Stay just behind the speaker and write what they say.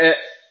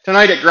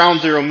Tonight at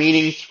Ground Zero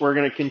Meetings, we're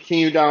going to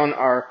continue down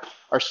our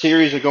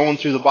series of going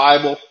through the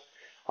Bible.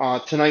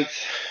 Tonight's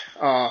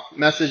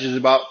message is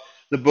about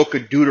the book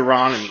of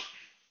Deuteronomy.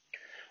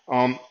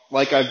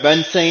 Like I've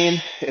been saying,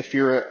 if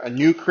you're a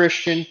new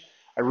Christian,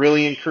 I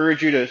really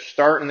encourage you to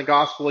start in the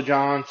Gospel of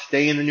John,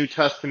 stay in the New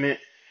Testament,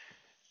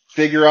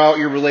 figure out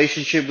your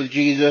relationship with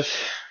Jesus,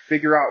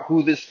 figure out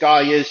who this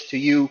guy is to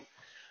you.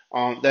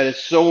 That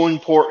is so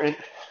important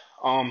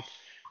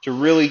to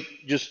really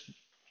just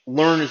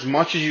learn as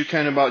much as you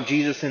can about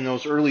Jesus in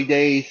those early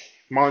days,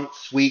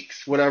 months,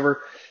 weeks,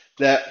 whatever,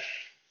 that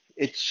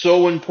it's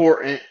so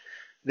important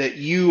that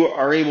you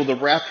are able to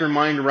wrap your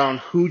mind around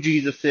who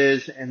Jesus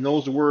is and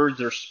those words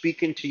are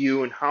speaking to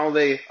you and how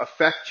they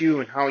affect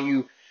you and how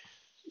you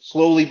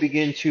slowly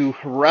begin to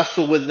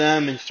wrestle with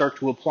them and start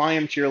to apply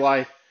them to your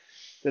life,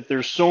 that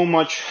there's so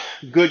much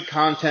good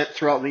content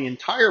throughout the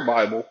entire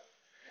Bible.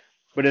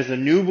 But as a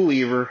new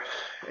believer,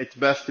 it's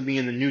best to be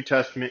in the New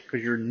Testament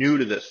because you're new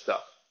to this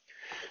stuff.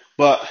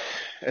 But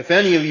if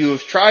any of you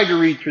have tried to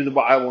read through the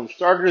Bible and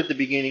started at the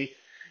beginning,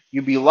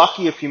 you'd be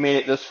lucky if you made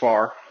it this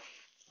far.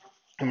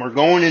 And we're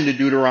going into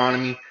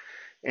Deuteronomy,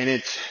 and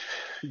it's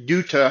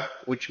Deuta,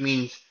 which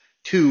means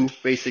two,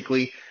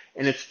 basically,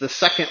 and it's the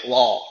second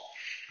law.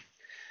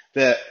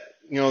 That,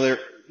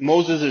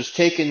 Moses has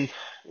taken,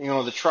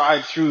 the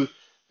tribe through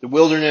the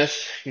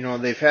wilderness.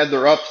 They've had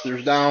their ups,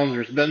 there's downs,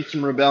 there's been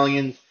some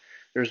rebellions,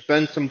 there's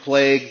been some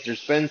plagues,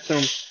 there's been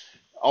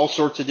all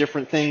sorts of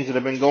different things that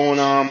have been going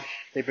on.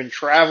 They've been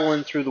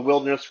traveling through the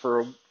wilderness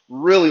for a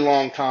really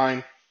long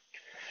time.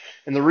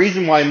 And the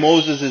reason why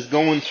Moses is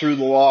going through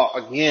the law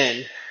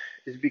again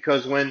is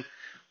because when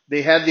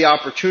they had the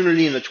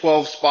opportunity and the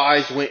 12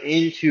 spies went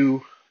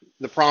into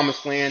the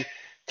promised land,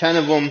 10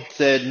 of them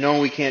said, no,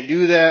 we can't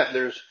do that.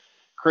 There's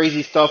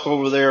crazy stuff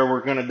over there.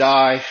 We're going to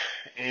die.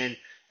 And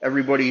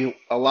everybody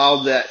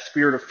allowed that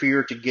spirit of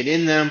fear to get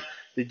in them.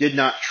 They did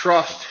not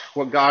trust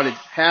what God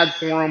had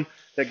for them,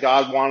 that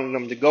God wanted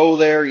them to go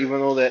there, even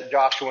though that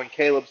Joshua and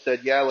Caleb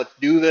said, yeah, let's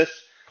do this.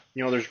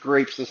 There's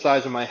grapes the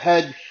size of my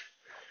head.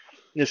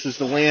 This is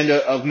the land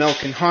of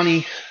milk and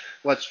honey.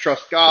 Let's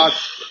trust God.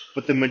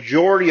 But the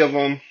majority of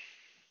them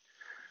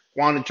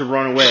wanted to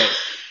run away.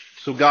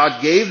 So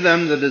God gave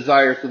them the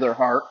desires of their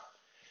heart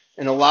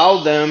and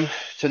allowed them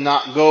to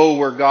not go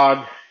where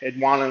God had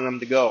wanted them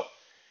to go.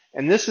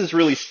 And this is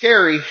really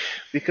scary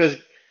because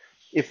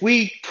if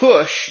we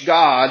push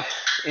God,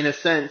 in a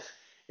sense,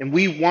 and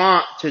we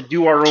want to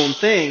do our own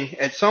thing,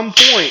 at some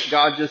point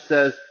God just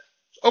says,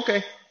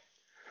 okay.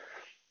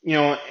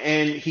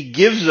 And He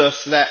gives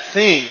us that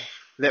thing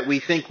that we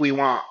think we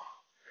want.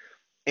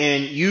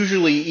 And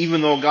usually,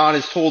 even though God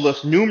has told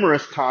us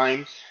numerous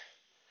times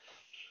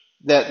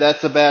that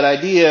that's a bad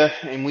idea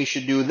and we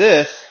should do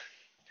this,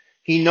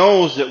 He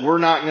knows that we're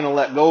not going to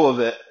let go of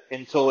it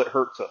until it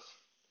hurts us.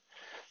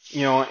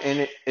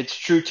 And it's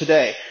true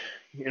today.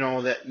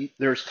 That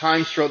there's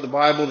times throughout the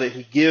Bible that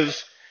He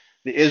gives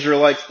the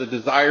Israelites the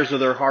desires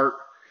of their heart.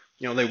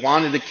 They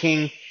wanted a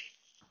king.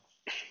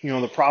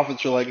 The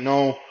prophets are like,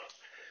 no,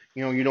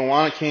 you don't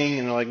want a king.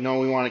 And they're like, no,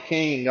 we want a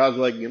king. And God's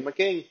like, give them a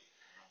king.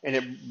 And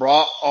it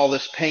brought all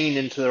this pain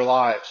into their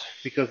lives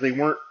because they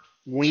weren't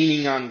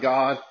leaning on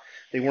God.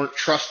 They weren't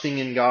trusting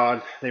in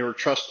God. They were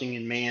trusting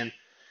in man.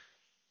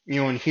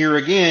 And here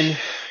again,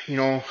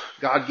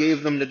 God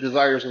gave them the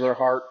desires of their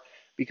heart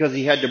because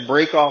He had to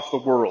break off the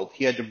world.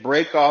 He had to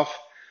break off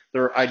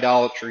their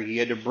idolatry. He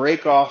had to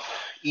break off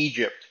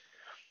Egypt.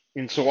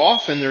 And so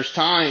often there's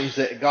times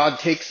that God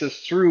takes us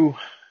through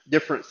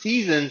different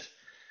seasons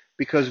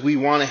because we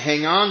want to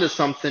hang on to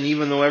something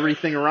even though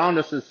everything around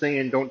us is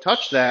saying, don't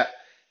touch that.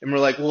 And we're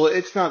like, well,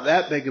 it's not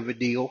that big of a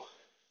deal.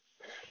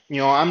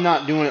 I'm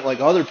not doing it like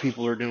other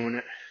people are doing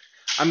it.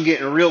 I'm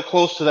getting real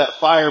close to that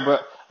fire,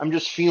 but I'm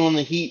just feeling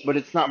the heat, but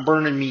it's not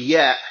burning me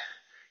yet.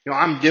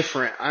 I'm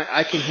different.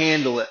 I can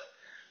handle it.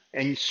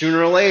 And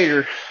sooner or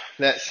later,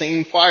 that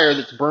same fire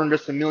that's burned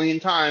us a million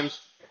times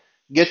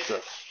gets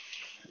us.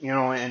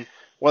 And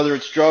whether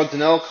it's drugs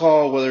and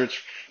alcohol, whether it's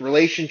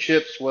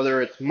relationships,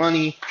 whether it's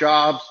money,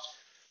 jobs,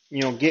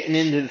 getting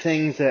into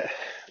things that,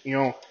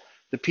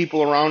 the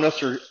people around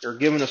us are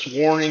giving us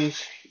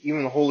warnings.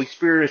 Even the Holy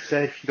Spirit has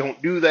said,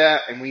 don't do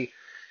that. And we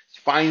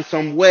find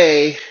some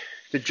way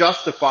to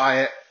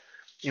justify it.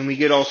 And we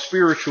get all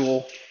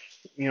spiritual,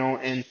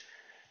 and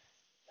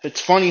it's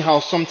funny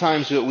how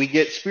sometimes we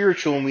get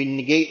spiritual and we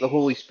negate the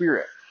Holy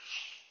Spirit.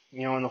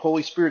 And the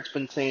Holy Spirit's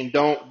been saying,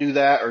 don't do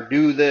that or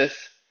do this.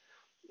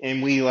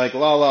 And we like,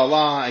 la, la,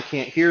 la, I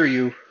can't hear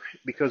you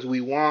because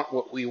we want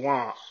what we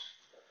want.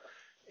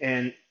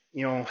 And,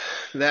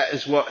 that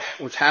is what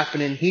was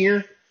happening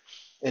here.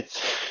 It's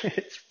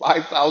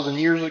 5,000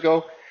 years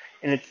ago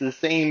and it's the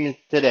same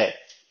today.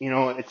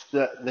 It's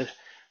the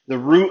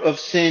root of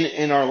sin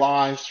in our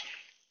lives.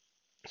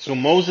 So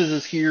Moses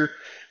is here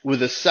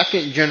with a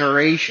second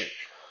generation.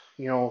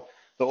 The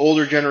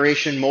older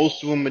generation,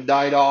 most of them had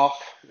died off.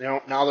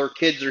 Now their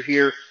kids are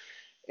here.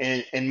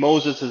 And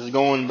Moses is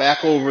going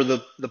back over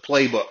the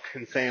playbook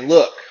and saying,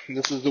 look,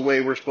 this is the way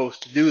we're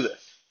supposed to do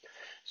this.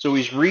 So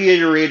he's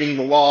reiterating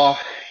the law.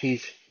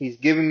 He's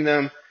giving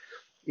them,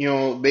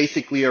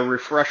 basically a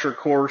refresher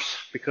course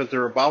because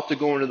they're about to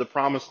go into the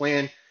promised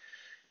land.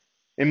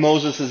 And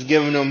Moses has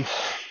given them,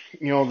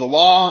 the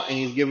law, and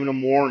he's given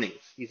them warnings.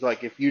 He's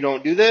like, if you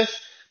don't do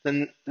this,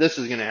 then this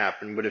is going to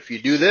happen. But if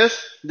you do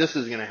this, this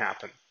is going to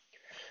happen.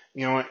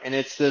 And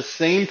it's the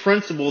same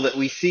principle that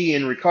we see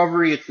in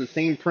recovery. It's the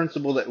same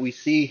principle that we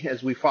see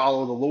as we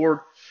follow the Lord,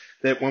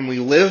 that when we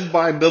live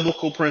by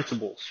biblical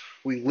principles,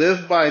 we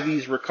live by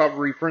these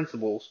recovery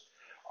principles,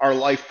 our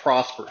life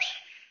prospers.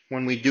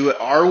 When we do it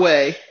our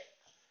way,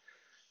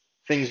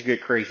 things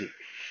get crazy.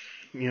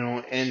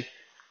 And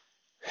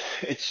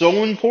it's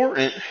so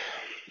important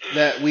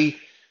that we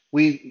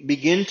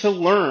begin to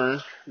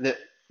learn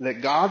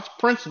that God's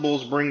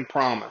principles bring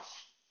promise.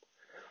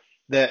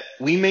 That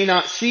we may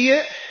not see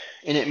it,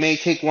 and it may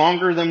take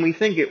longer than we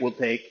think it will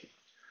take,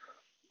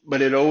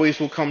 but it always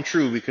will come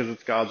true because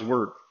it's God's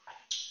word.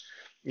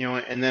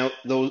 And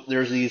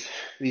there's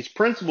these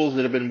principles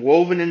that have been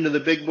woven into the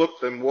big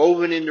book, been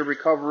woven into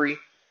recovery,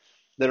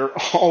 that are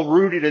all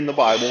rooted in the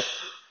Bible.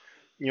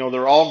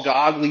 They're all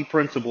godly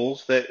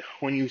principles that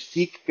when you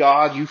seek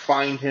God, you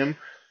find Him.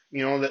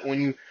 That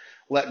when you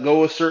let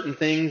go of certain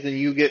things, then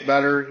you get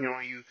better.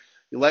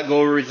 You let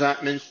go of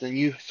resentments, then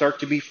you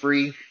start to be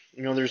free.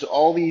 There's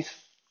all these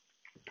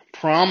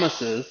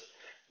promises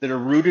that are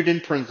rooted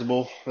in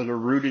principle, that are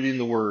rooted in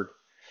the Word.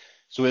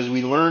 So as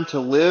we learn to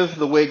live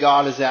the way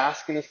God is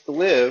asking us to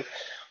live,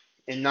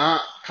 and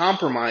not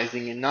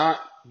compromising and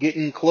not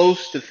getting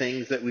close to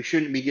things that we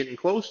shouldn't be getting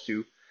close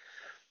to,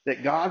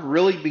 that God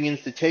really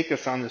begins to take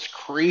us on this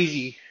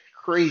crazy,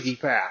 crazy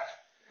path.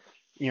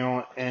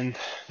 And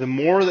the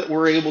more that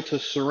we're able to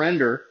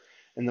surrender,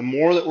 and the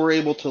more that we're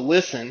able to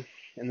listen,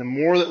 and the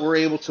more that we're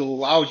able to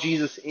allow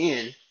Jesus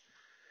in,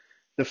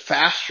 the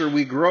faster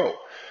we grow.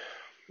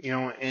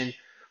 And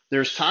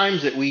there's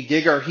times that we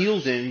dig our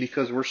heels in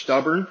because we're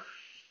stubborn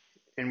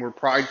and we're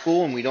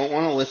prideful and we don't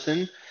want to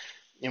listen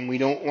and we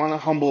don't want to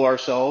humble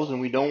ourselves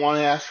and we don't want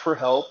to ask for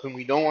help and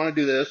we don't want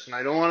to do this and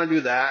I don't want to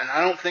do that and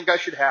I don't think I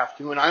should have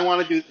to and I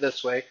want to do it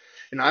this way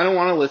and I don't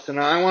want to listen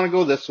and I want to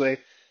go this way.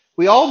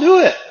 We all do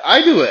it.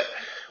 I do it.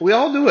 We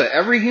all do it.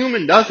 Every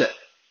human does it.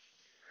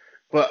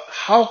 But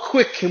how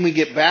quick can we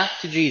get back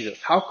to Jesus?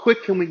 How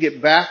quick can we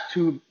get back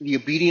to the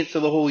obedience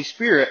of the Holy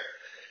Spirit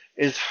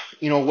is,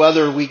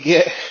 whether we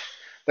get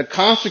the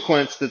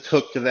consequence that's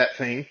hooked to that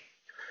thing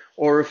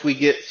or if we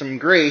get some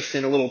grace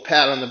and a little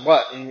pat on the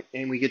butt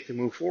and we get to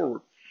move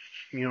forward.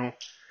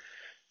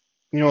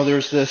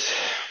 There's this,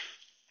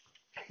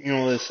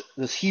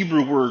 this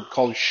Hebrew word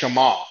called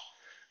Shema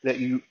that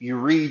you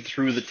read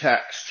through the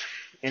text.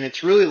 And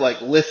it's really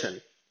like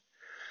listen.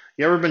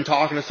 You ever been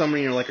talking to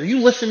somebody and you're like, are you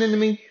listening to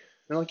me?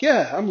 They're like,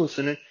 yeah, I'm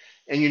listening.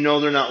 And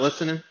they're not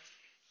listening.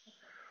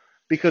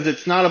 Because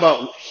it's not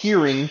about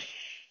hearing,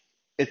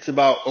 it's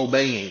about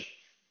obeying.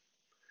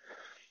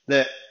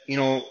 That,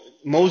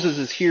 Moses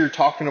is here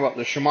talking about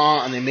the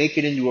Shema and they make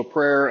it into a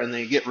prayer and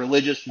they get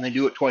religious and they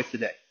do it twice a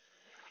day.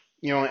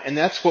 And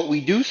that's what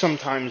we do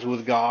sometimes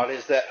with God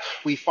is that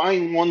we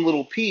find one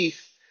little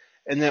piece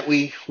and that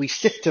we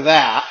stick to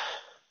that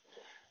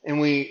and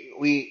we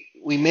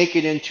make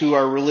it into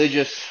our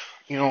religious,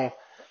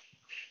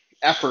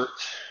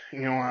 efforts.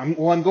 I'm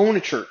going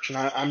to church and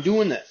I'm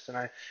doing this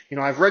and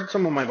I've read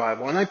some of my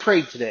Bible and I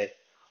prayed today,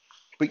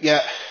 but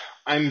yet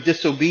I'm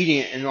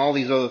disobedient in all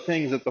these other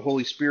things that the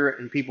Holy Spirit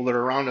and people that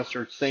are around us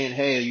are saying,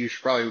 hey, you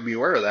should probably be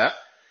aware of that.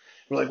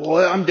 We're like,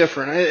 well, I'm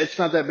different. It's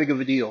not that big of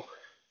a deal.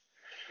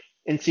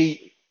 And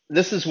see,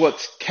 this is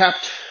what's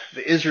kept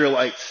the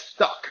Israelites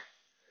stuck,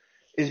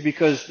 is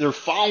because they're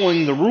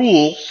following the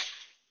rules,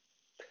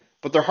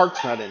 but their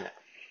heart's not in it.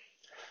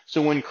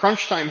 So when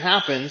crunch time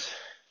happens,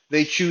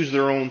 they choose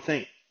their own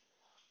thing.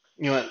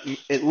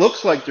 It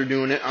looks like they're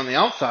doing it on the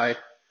outside,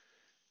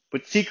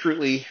 but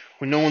secretly,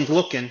 when no one's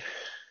looking,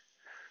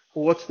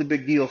 well, what's the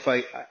big deal if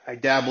I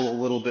dabble a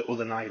little bit with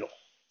an idol?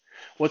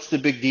 What's the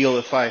big deal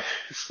if I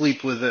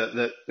sleep with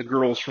the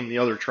girls from the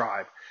other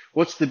tribe?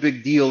 What's the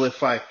big deal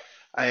if I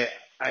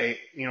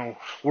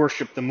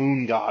worship the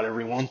moon god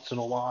every once in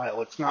a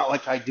while? It's not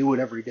like I do it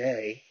every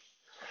day.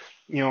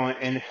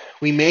 And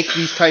we make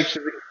these types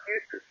of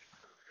excuses.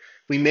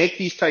 We make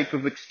these type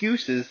of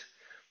excuses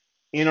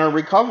in our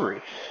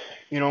recovery.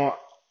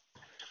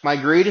 My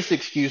greatest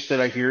excuse that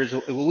I hear is,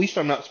 well, at least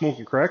I'm not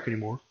smoking crack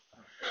anymore.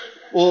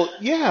 Well,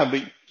 yeah,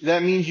 but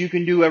that means you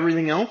can do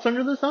everything else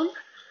under the sun?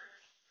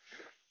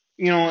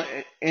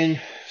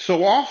 And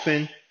so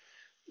often,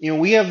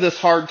 we have this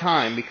hard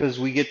time because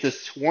we get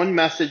this one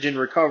message in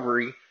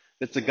recovery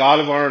that's the God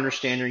of our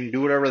understanding,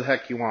 do whatever the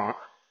heck you want.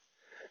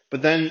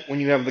 But then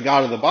when you have the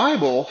God of the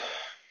Bible,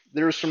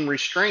 there's some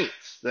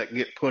restraints that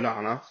get put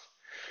on us.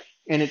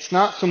 And it's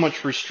not so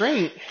much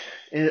restraint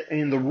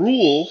in the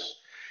rules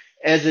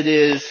as it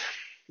is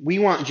we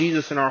want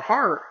Jesus in our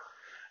heart,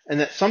 and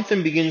that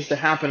something begins to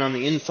happen on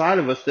the inside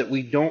of us that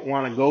we don't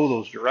want to go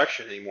those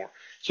directions anymore.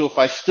 So if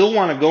I still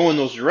want to go in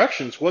those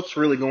directions, what's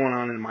really going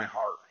on in my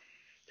heart?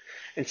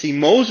 And see,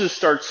 Moses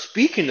starts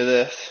speaking to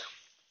this,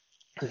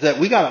 is that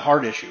we got a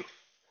heart issue.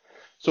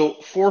 So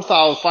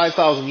 4,000,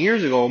 5,000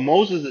 years ago,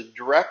 Moses is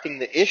directing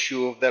the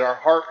issue of that our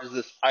heart is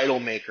this idol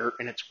maker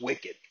and it's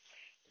wicked.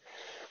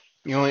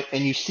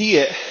 And you see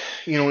it,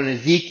 in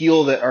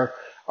Ezekiel that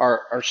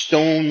our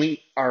stone,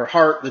 our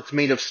heart that's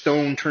made of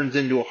stone turns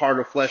into a heart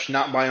of flesh,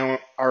 not by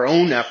our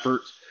own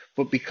efforts,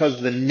 but because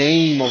of the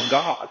name of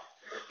God.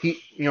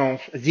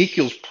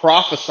 Ezekiel's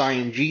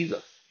prophesying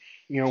Jesus.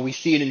 We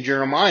see it in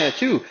Jeremiah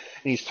too, and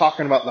he's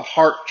talking about the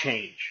heart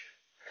change.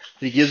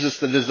 He gives us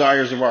the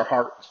desires of our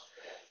hearts.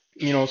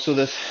 So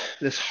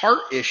this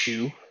heart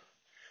issue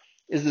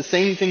is the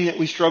same thing that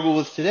we struggle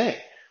with today,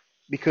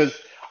 because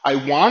I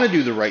want to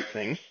do the right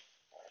thing,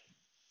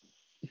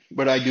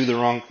 but I do the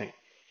wrong thing.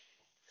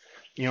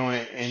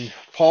 And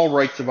Paul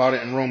writes about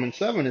it in Romans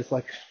 7. It's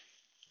like,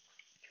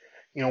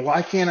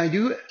 why can't I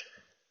do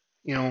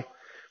it?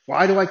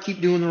 Why do I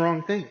keep doing the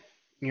wrong thing?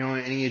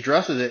 And he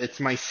addresses it. It's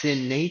my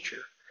sin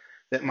nature,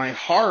 that my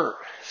heart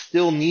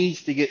still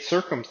needs to get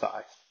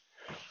circumcised.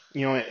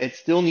 It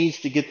still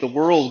needs to get the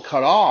world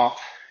cut off.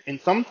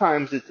 And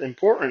sometimes it's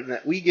important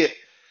that we get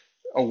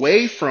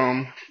away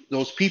from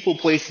those people,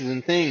 places,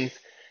 and things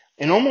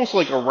in almost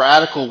like a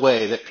radical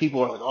way that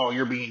people are like, oh,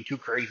 you're being too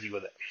crazy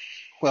with it.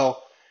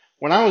 Well,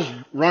 when I was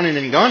running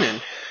and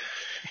gunning,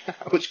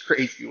 I was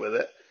crazy with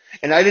it.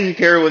 And I didn't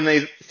care when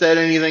they said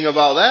anything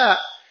about that.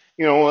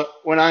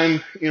 When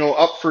I'm,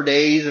 up for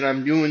days and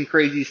I'm doing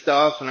crazy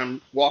stuff and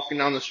I'm walking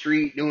down the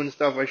street doing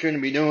stuff I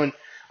shouldn't be doing,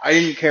 I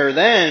didn't care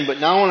then. But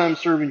now when I'm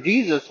serving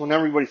Jesus, when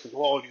everybody says,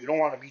 well, you don't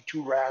want to be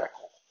too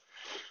radical.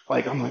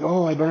 I'm like,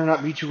 oh, I better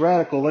not be too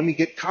radical. Let me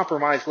get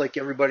compromised like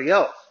everybody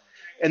else.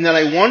 And then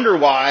I wonder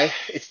why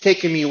it's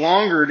taken me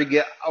longer to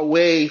get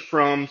away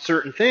from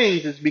certain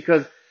things, is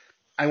because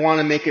I want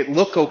to make it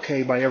look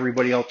okay by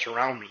everybody else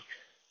around me.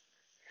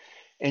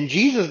 And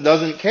Jesus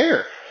doesn't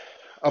care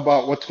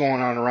about what's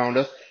going on around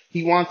us.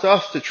 He wants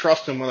us to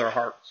trust him with our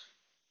hearts.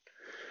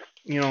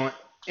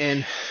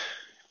 And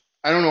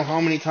I don't know how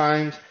many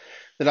times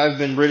that I've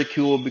been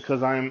ridiculed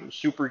because I'm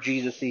super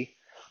Jesus-y.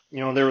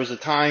 There was a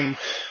time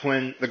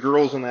when the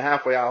girls in the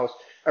halfway house,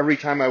 every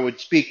time I would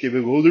speak, they'd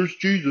be, oh, there's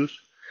Jesus.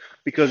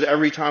 Because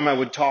every time I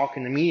would talk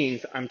in the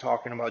meetings, I'm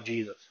talking about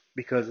Jesus.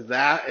 Because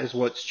that is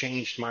what's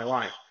changed my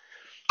life.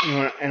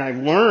 And I've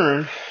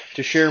learned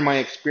to share my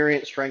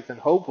experience, strength, and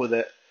hope with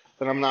it,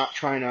 that I'm not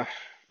trying to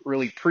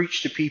really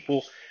preach to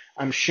people.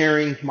 I'm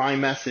sharing my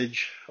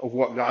message of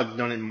what God's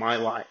done in my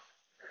life.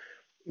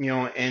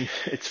 And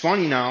it's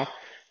funny now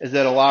is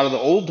that a lot of the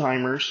old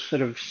timers that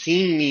have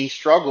seen me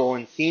struggle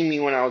and seen me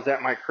when I was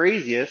at my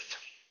craziest,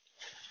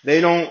 they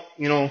don't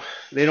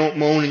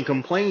moan and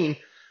complain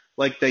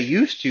like they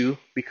used to,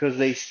 because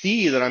they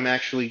see that I'm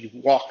actually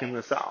walking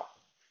this out.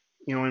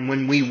 And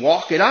when we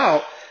walk it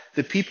out,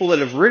 the people that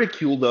have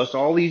ridiculed us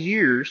all these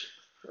years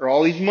or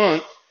all these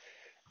months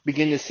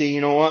begin to see,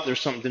 you know what, there's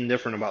something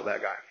different about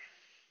that guy.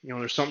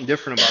 There's something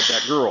different about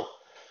that girl.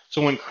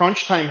 So when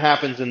crunch time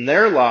happens in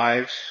their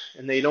lives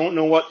and they don't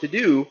know what to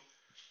do,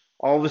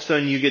 all of a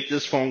sudden you get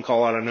this phone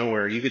call out of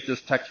nowhere. You get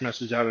this text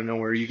message out of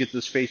nowhere. You get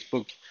this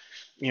Facebook,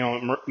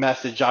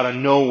 message out of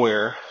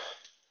nowhere.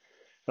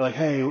 They're like,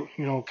 hey,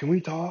 can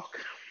we talk?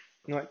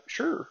 You're like,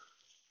 sure.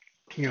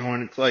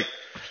 And it's like,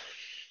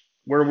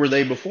 where were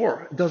they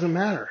before? It doesn't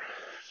matter.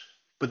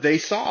 But they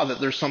saw that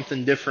there's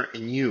something different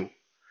in you.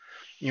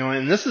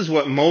 And this is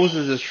what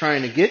Moses is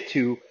trying to get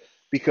to,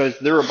 because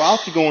they're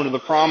about to go into the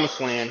promised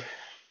land.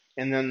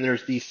 And then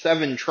there's these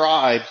 7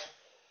 tribes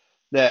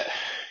that,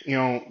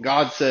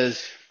 God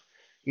says,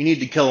 you need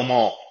to kill them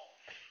all.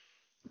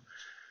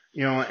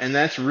 And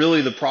that's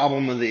really the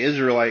problem of the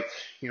Israelites,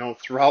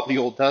 throughout the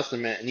Old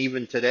Testament and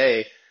even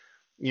today,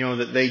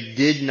 that they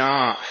did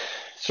not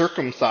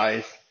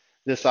circumcise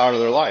this out of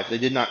their life. They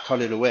did not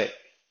cut it away,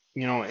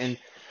 and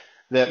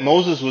that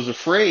Moses was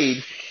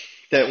afraid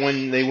that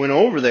when they went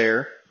over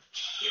there,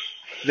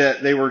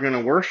 that they were going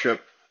to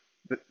worship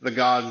the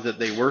gods that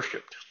they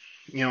worshiped,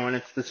 and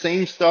it's the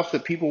same stuff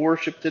that people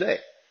worship today.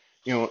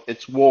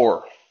 It's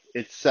war,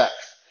 it's sex,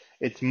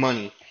 it's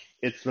money,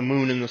 it's the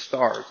moon and the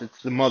stars,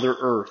 it's the Mother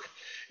Earth,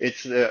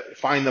 it's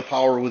find the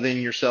power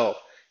within yourself.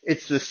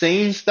 It's the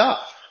same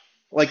stuff.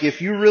 Like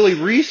if you really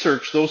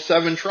research those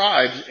 7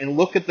 tribes and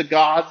look at the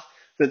gods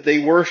that they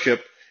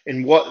worshiped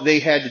and what they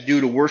had to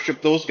do to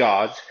worship those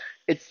gods,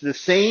 it's the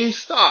same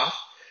stuff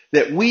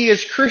that we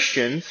as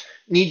Christians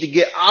need to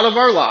get out of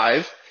our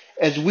lives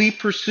as we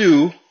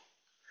pursue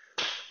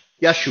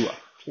Yeshua,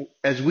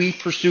 as we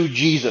pursue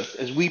Jesus,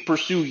 as we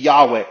pursue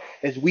Yahweh,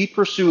 as we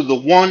pursue the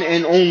one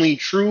and only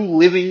true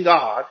living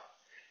God.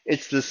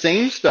 It's the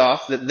same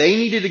stuff that they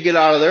needed to get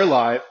out of their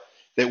life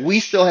that we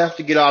still have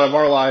to get out of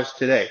our lives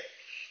today.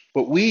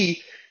 But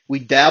we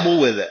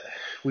dabble with it.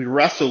 We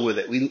wrestle with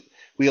it.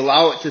 We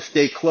allow it to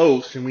stay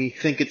close, and we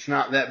think it's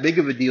not that big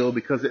of a deal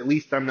because at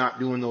least I'm not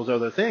doing those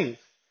other things.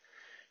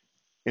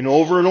 And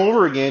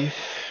over again,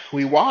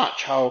 we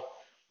watch how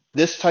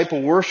this type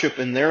of worship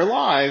in their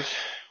lives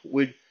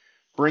would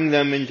bring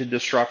them into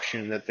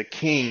destruction, that the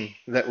king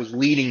that was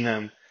leading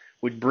them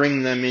would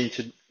bring them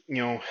into,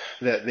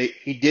 that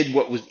he did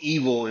what was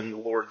evil in the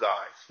Lord's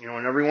eyes.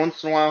 And every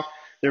once in a while,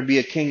 there be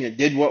a king that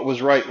did what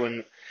was right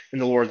when in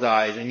the Lord's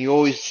eyes. And you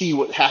always see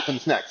what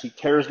happens next. He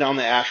tears down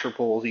the Asherah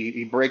poles.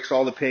 He breaks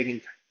all the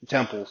pagan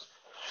temples.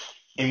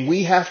 And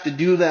we have to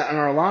do that in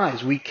our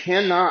lives. We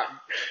cannot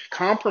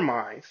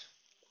compromise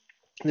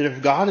that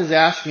if God is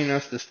asking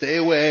us to stay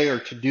away or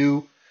to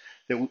do,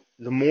 that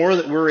the more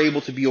that we're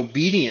able to be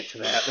obedient to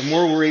that, the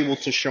more we're able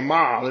to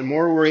shema, the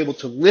more we're able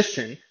to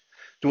listen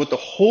to what the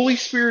Holy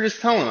Spirit is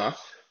telling us,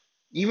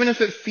 even if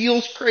it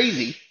feels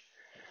crazy,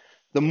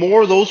 the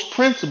more those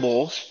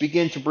principles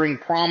begin to bring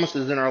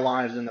promises in our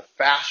lives, and the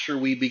faster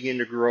we begin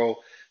to grow,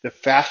 the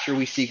faster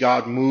we see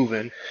God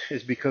moving,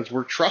 is because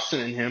we're trusting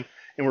in Him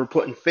and we're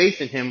putting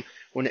faith in Him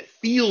when it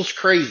feels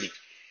crazy.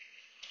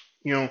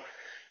 You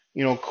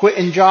know,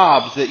 quitting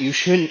jobs that you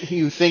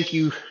think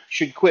you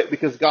should quit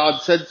because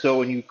God said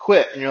so, and you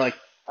quit, and you're like,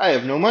 I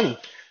have no money.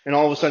 And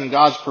all of a sudden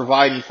God's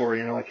providing for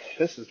you, and you're like,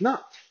 this is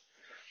nuts.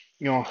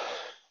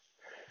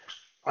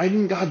 Why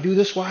didn't God do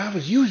this while I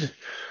was using?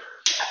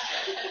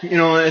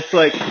 It's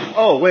like,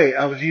 oh wait,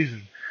 I was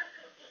using.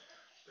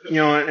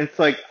 And it's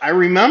like, I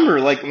remember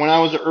like when I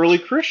was an early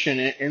Christian,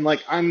 and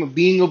like I'm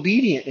being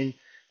obedient, and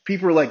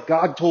people are like,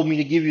 God told me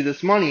to give you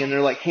this money, and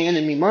they're like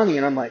handing me money,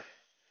 and I'm like,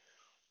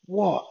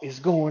 what is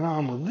going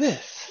on with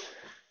this?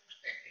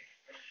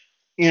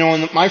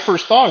 And my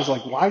first thought is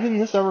like, why didn't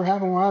this ever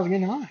happen when I was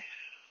getting high?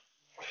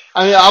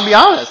 I mean, I'll be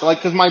honest,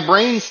 like, cause my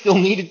brain still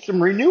needed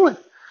some renewing,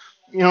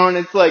 and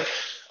it's like,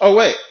 oh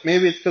wait,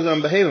 maybe it's cause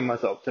I'm behaving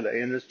myself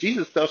today, and this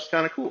Jesus stuff's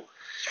kind of cool.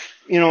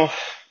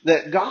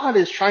 That God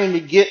is trying to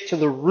get to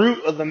the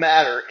root of the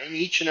matter in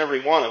each and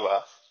every one of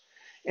us.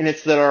 And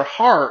it's that our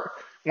heart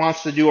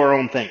wants to do our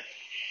own thing.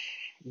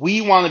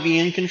 We want to be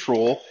in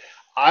control.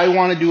 I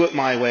want to do it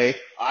my way.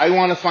 I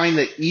want to find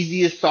the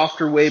easiest,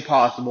 softer way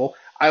possible.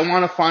 I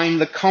want to find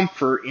the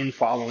comfort in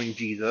following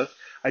Jesus.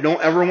 I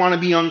don't ever want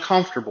to be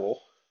uncomfortable.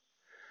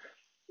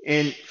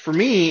 And for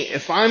me,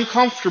 if I'm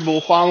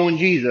comfortable following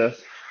Jesus,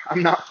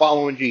 I'm not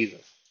following Jesus.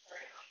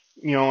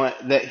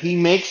 That He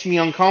makes me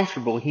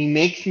uncomfortable. He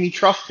makes me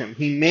trust Him.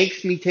 He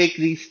makes me take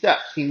these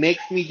steps. He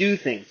makes me do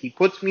things. He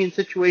puts me in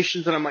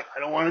situations that I'm like, I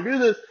don't want to do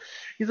this.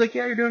 He's like,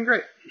 yeah, you're doing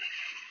great.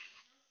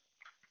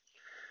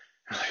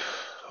 I'm like,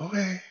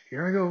 okay,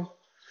 here I go.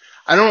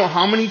 I don't know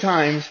how many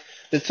times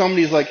that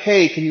somebody's like,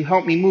 hey, can you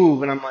help me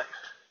move? And I'm like,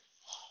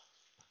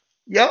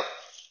 yep,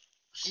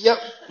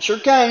 sure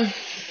can.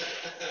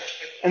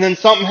 And then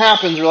something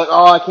happens. You're like,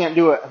 oh, I can't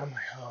do it. And I'm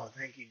like, oh,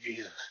 thank you,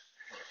 Jesus.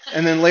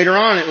 And then later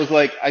on, it was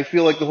like, I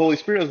feel like the Holy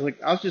Spirit was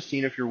like, I was just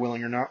seeing if you're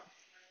willing or not.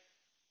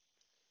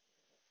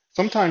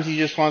 Sometimes He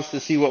just wants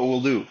to see what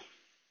we'll do.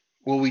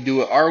 Will we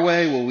do it our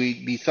way? Will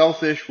we be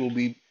selfish? Will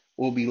we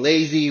be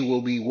lazy?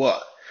 Will we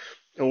what?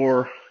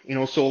 Or,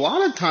 so a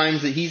lot of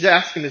times that He's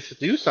asking us to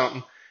do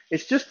something,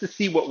 it's just to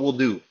see what we'll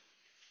do.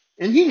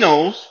 And He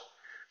knows,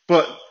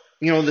 but,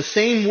 the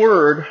same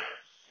word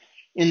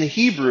in the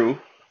Hebrew,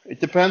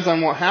 it depends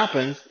on what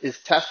happens, is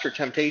test or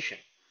temptation.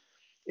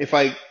 If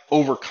I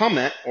overcome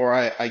it, or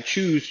I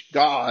choose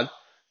God,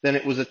 then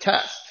it was a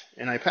test,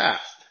 and I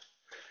passed.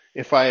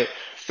 If I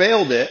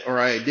failed it, or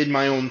I did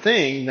my own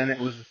thing, then it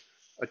was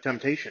a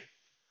temptation.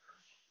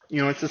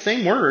 It's the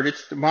same word. It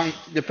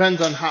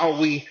depends on how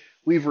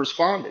we've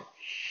responded.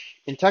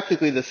 And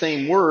technically the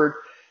same word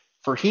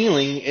for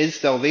healing is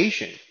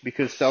salvation,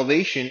 because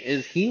salvation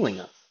is healing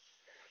us.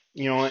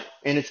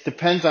 And it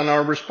depends on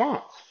our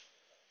response.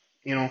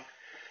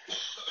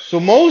 So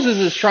Moses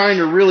is trying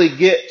to really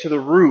get to the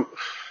root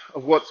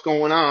of what's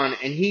going on,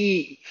 and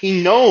he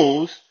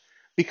knows,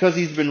 because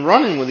he's been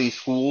running with these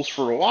fools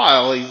for a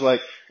while. He's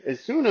like, as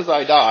soon as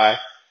I die,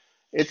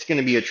 it's going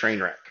to be a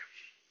train wreck.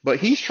 But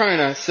he's trying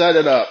to set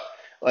it up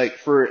like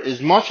for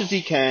as much as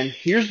he can.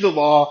 Here's the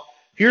law.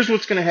 Here's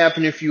what's going to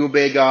happen if you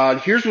obey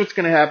God. Here's what's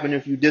going to happen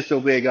if you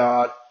disobey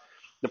God.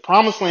 The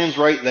promised land's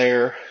right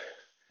there.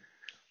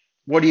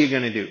 What are you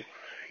going to do?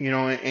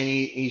 And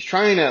he's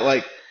trying to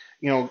like,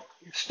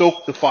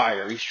 stoke the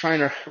fire. He's trying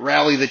to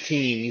rally the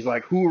team. He's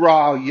like,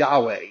 hoorah,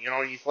 Yahweh.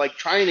 He's like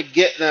trying to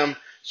get them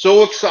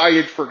so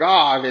excited for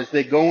God as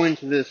they go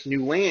into this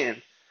new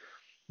land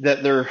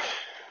that they're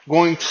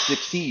going to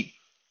succeed.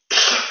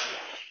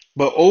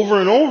 But over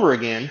and over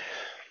again,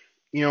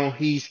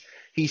 he's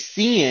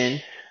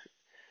seeing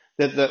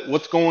that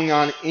what's going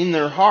on in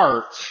their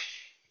hearts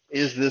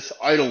is this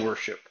idol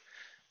worship,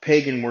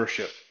 pagan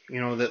worship.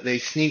 That they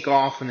sneak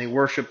off and they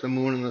worship the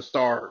moon and the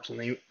stars, and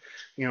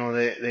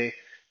they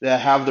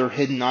have their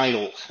hidden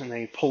idols and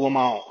they pull them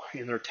out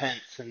in their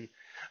tents, and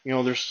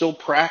they're still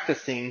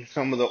practicing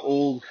some of the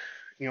old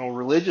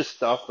religious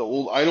stuff, the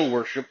old idol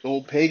worship, the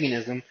old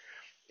paganism,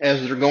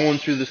 as they're going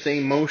through the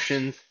same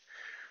motions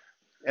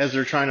as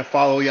they're trying to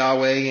follow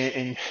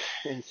Yahweh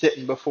and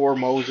sitting before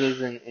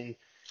Moses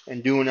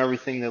and doing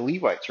everything the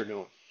Levites are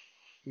doing,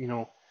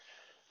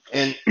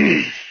 and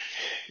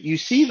you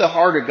see the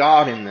heart of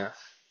God in this,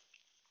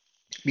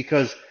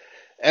 because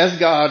as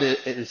God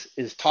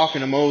is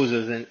talking to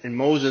Moses, and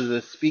Moses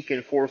is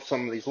speaking forth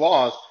some of these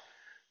laws,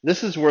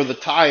 this is where the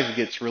tithe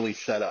gets really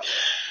set up.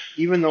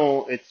 Even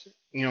though it's,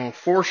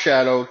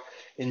 foreshadowed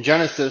in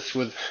Genesis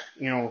with,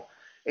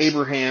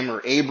 Abraham or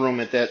Abram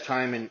at that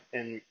time,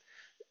 and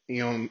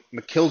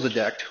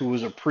Melchizedek, who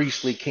was a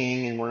priestly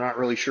king, and we're not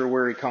really sure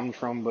where he comes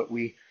from, but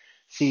we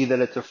see that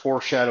it's a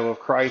foreshadow of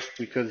Christ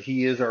because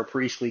he is our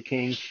priestly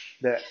king,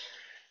 that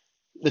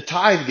the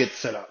tithe gets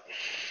set up.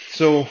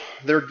 So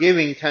they're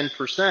giving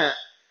 10%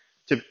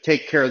 to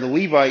take care of the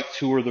Levites,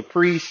 who are the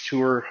priests,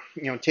 who are,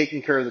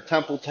 taking care of the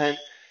temple tent,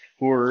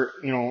 who are,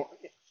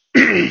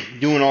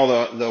 doing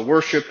all the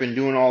worship and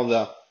doing all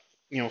the,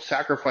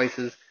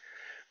 sacrifices.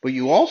 But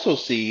you also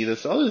see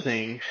this other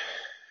thing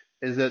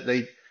is that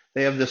they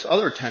have this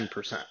other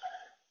 10%.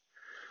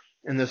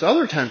 And this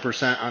other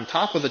 10% on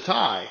top of the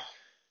tithe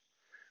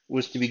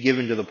was to be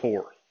given to the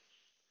poor.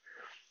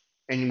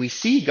 And we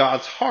see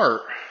God's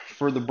heart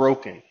for the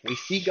broken. We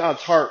see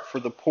God's heart for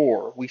the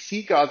poor. We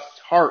see God's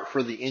heart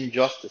for the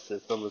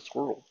injustices of this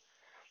world.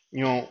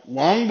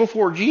 Long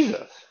before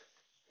Jesus,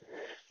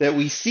 that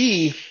we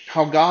see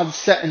how God's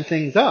setting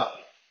things up.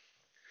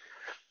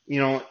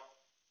 And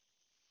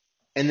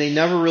they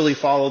never really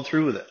followed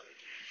through with it.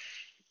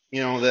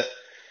 That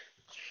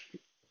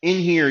in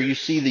here you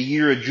see the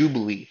year of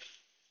Jubilee,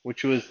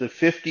 which was the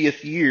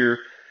 50th year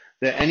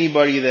that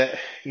anybody that,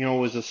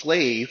 was a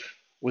slave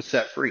was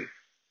set free.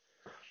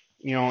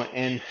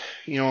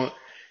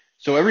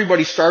 So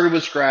everybody started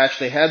with scratch.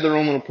 They had their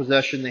own little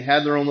possession. They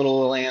had their own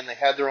little land. They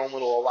had their own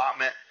little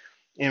allotment.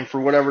 And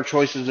for whatever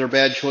choices or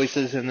bad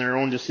choices and their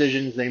own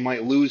decisions, they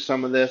might lose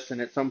some of this.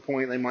 And at some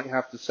point, they might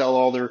have to sell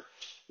all their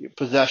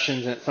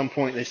possessions. And at some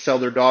point, they sell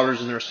their daughters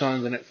and their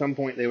sons. And at some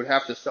point, they would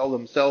have to sell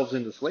themselves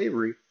into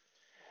slavery.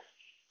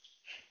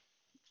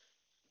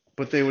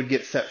 But they would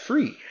get set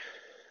free.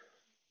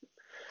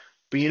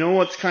 But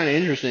what's kind of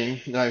interesting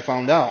that I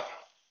found out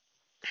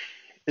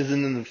is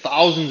in the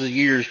thousands of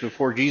years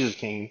before Jesus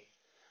came,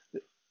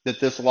 that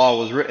this law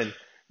was written,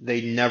 they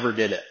never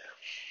did it.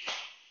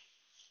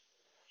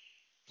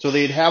 So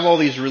they'd have all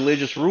these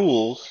religious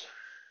rules,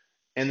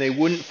 and they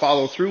wouldn't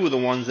follow through with the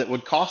ones that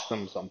would cost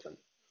them something.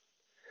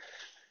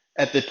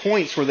 At the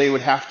points where they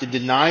would have to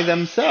deny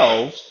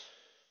themselves,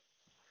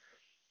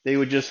 they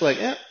would just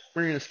we're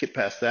going to skip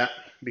past that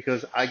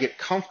because I get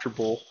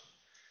comfortable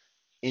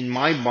in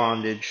my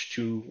bondage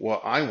to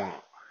what I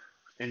want.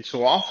 And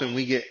so often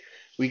we get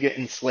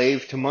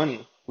enslaved to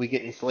money. We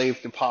get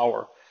enslaved to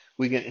power.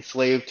 We get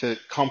enslaved to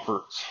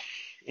comforts.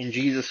 And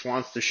Jesus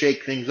wants to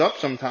shake things up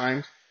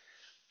sometimes,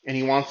 and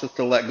he wants us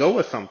to let go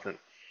of something.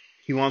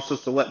 He wants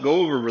us to let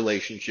go of a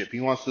relationship. He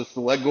wants us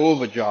to let go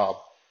of a job.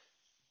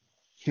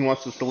 He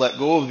wants us to let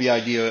go of the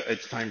idea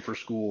it's time for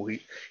school.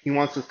 He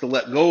wants us to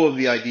let go of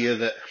the idea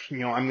that,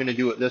 I'm going to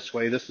do it this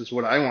way. This is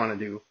what I want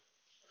to do.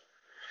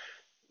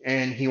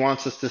 And he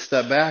wants us to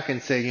step back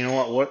and say,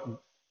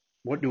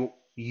 what do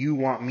you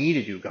want me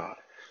to do, God?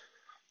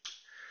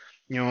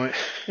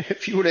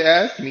 If you would have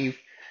asked me,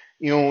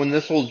 when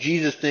this whole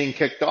Jesus thing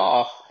kicked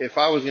off, if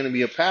I was going to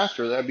be a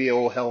pastor, that'd be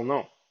hell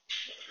no.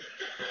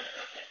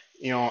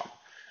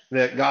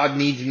 That God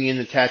needs me in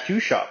the tattoo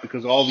shop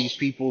because all these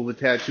people with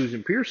tattoos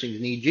and piercings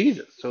need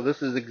Jesus. So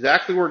this is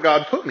exactly where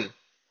God put me.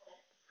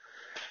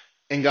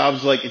 And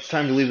God's like, it's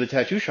time to leave the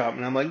tattoo shop.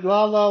 And I'm like,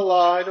 la, la,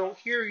 la, I don't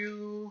hear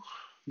you.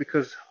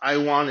 Because I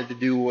wanted to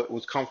do what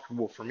was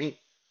comfortable for me.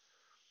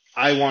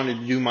 I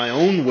wanted to do my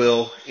own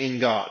will in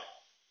God.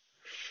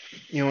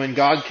 And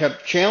God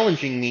kept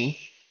challenging me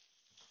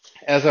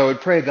as I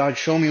would pray, God,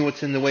 show me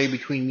what's in the way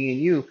between me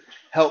and you.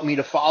 Help me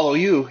to follow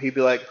you. He'd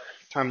be like,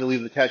 time to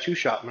leave the tattoo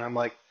shop. And I'm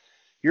like,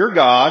 you're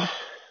God.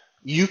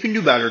 You can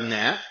do better than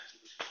that.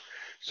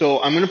 So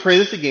I'm going to pray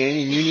this again,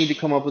 and you need to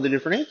come up with a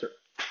different answer.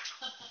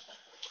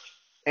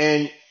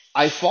 And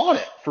I fought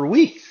it for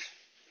weeks.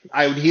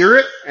 I would hear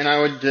it, and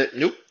I would,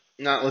 nope,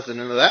 not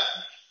listening to that.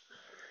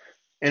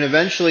 And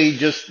eventually,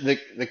 just the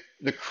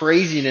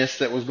craziness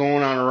that was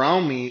going on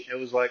around me, it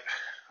was like,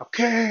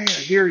 okay, I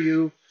hear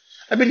you.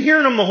 I've been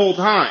hearing him the whole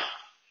time.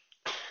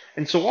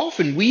 And so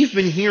often, we've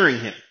been hearing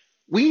him.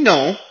 We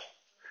know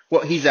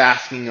what he's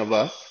asking of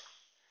us,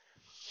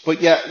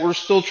 but yet we're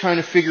still trying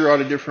to figure out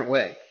a different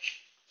way.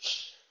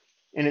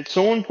 And it's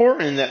so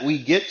important that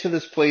we get to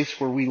this place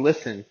where we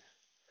listen,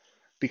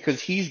 because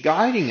he's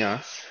guiding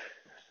us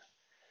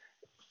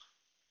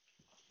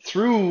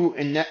through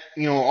and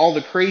all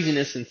the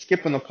craziness and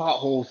skipping the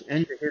potholes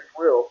into his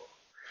will.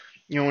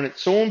 And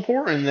it's so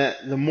important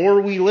that the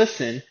more we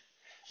listen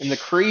and the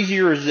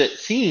crazier as it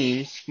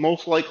seems,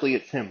 most likely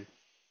it's him.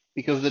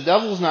 Because the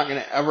devil's not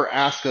going to ever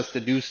ask us to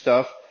do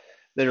stuff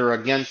that are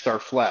against our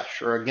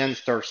flesh or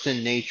against our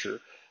sin nature,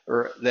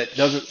 or that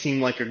doesn't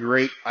seem like a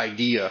great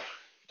idea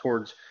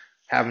towards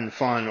having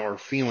fun or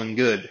feeling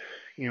good.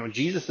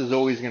 Jesus is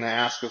always going to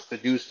ask us to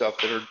do stuff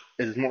that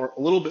is a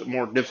little bit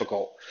more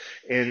difficult,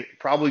 and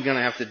probably going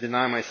to have to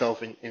deny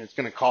myself, and it's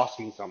going to cost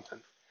me something.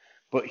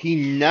 But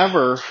he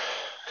never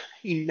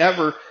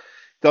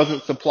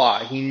doesn't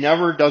supply. He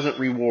never doesn't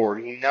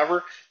reward. He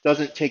never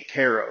doesn't take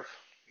care of.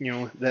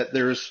 That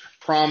there's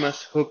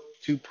promise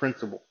hooked to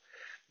principle.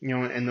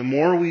 And the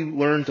more we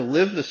learn to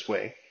live this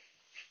way,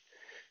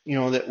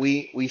 that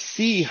we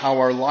see how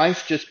our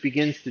life just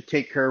begins to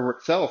take care of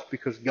itself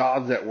because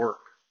God's at work.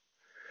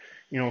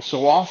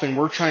 So often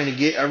we're trying to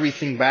get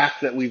everything back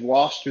that we've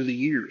lost through the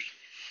years.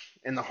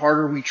 And the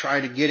harder we try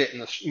to get it,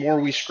 and the more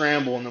we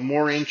scramble, and the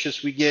more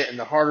anxious we get, and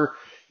the harder,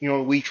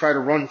 we try to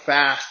run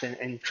fast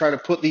and try to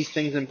put these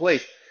things in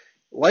place.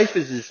 Life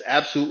is just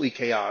absolutely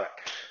chaotic.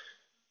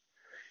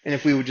 And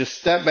if we would just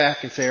step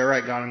back and say, all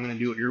right, God, I'm going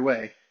to do it your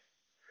way,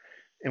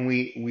 and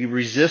we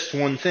resist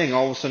one thing,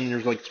 all of a sudden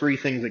there's like three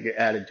things that get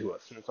added to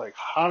us. And it's like,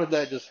 how did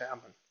that just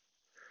happen?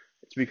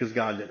 It's because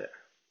God did it,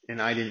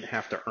 and I didn't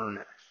have to earn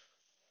it.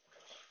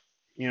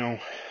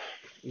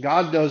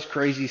 God does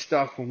crazy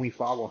stuff when we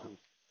follow him.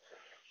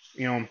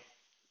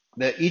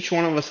 That each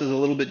one of us is a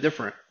little bit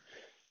different.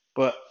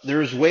 But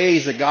there's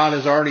ways that God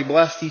has already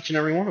blessed each and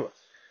every one of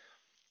us.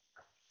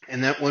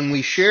 And that when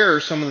we share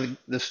some of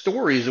the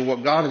stories of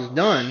what God has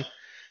done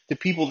to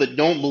people that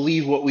don't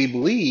believe what we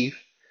believe,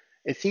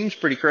 it seems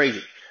pretty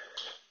crazy.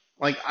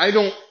 Like, I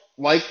don't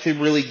like to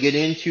really get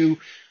into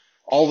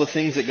all the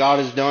things that God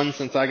has done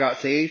since I got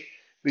saved,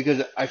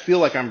 because I feel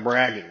like I'm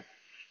bragging.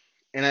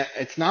 And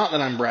it's not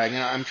that I'm bragging.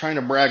 I'm trying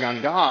to brag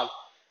on God.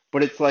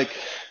 But it's like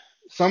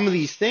some of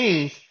these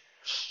things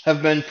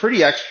have been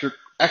pretty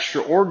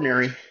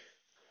extraordinary.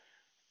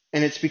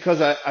 And it's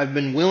because I've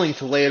been willing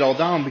to lay it all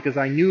down, because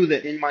I knew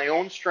that in my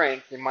own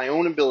strength, in my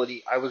own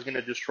ability, I was going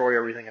to destroy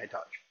everything I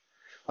touched.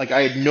 Like,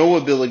 I had no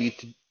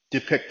ability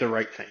to pick the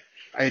right thing.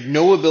 I had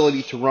no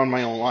ability to run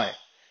my own life.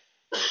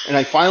 And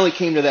I finally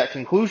came to that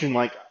conclusion,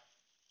 like,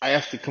 I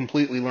have to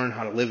completely learn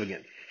how to live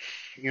again.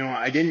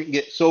 I didn't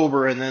get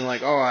sober and then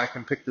like, oh, I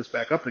can pick this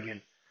back up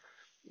again.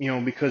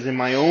 Because in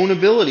my own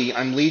ability,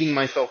 I'm leading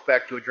myself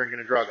back to a drink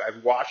and a drug.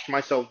 I've watched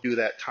myself do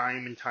that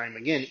time and time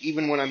again.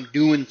 Even when I'm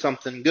doing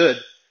something good,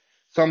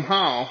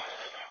 somehow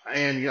I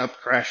end up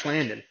crash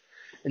landing.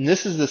 And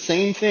this is the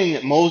same thing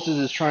that Moses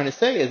is trying to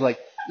say, is like,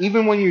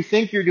 even when you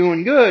think you're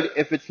doing good,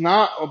 if it's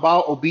not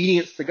about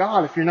obedience to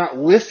God, if you're not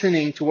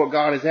listening to what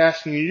God is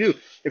asking you to do,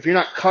 if you're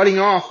not cutting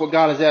off what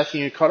God is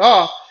asking you to cut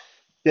off,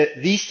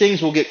 that these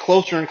things will get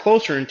closer and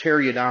closer and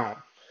tear you down.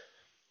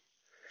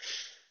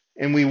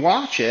 And we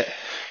watch it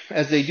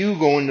as they do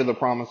go into the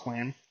promised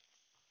land.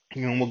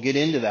 We'll get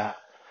into that.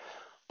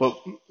 But,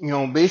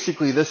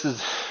 basically this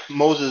is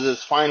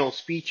Moses' final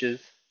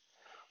speeches,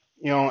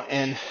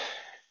 and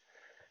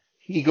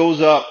he goes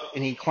up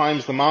and he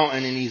climbs the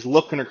mountain and he's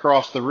looking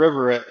across the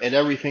river at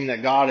everything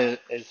that God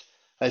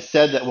has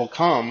said that will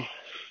come,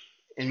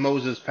 and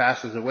Moses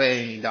passes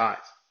away and he dies.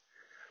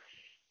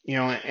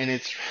 And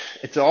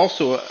it's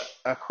also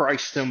a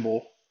Christ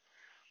symbol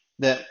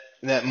that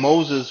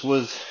Moses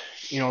was,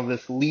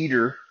 this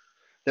leader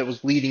that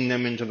was leading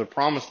them into the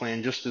promised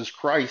land, just as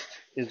Christ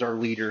is our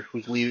leader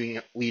who's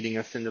leading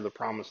us into the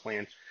promised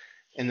land.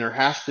 And there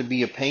has to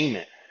be a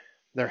payment.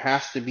 There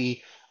has to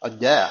be a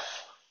death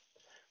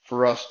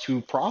for us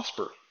to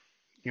prosper.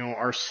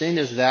 Our sin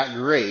is that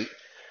great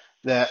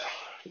that,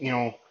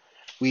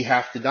 we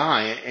have to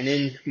die. And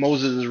in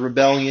Moses'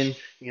 rebellion,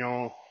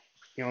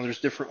 there's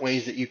different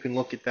ways that you can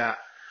look at that.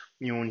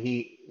 When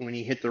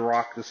he hit the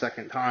rock the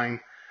second time,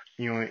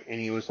 and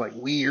he was like,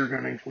 we are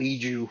going to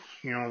lead you,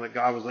 that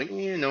God was like,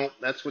 no,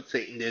 that's what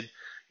Satan did.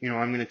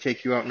 I'm going to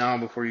take you out now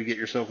before you get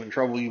yourself in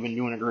trouble. You've been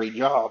doing a great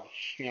job.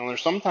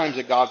 There's sometimes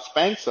that God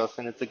spanks us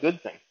and it's a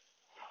good thing.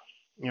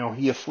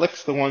 He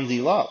afflicts the ones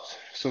he loves.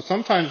 So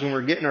sometimes when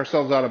we're getting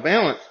ourselves out of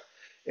balance,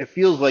 it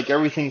feels like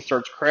everything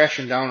starts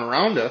crashing down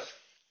around us.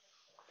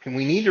 And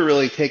we need to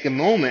really take a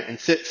moment and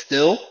sit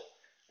still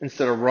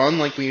instead of run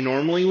like we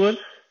normally would.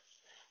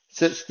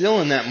 Sit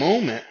still in that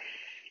moment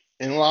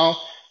and allow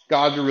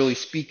God to really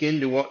speak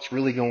into what's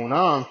really going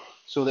on,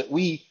 so that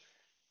we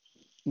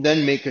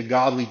then make a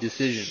godly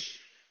decision.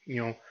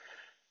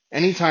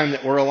 Anytime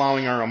that we're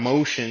allowing our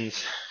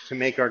emotions to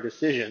make our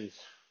decisions,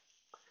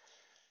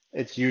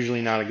 it's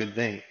usually not a good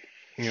thing.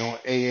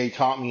 AA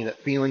taught me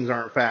that feelings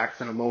aren't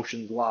facts and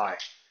emotions lie.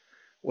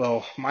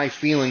 Well, my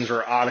feelings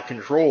are out of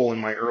control in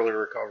my early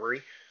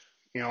recovery,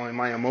 and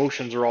my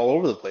emotions are all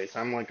over the place.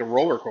 I'm like a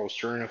roller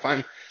coaster, and if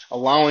I'm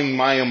allowing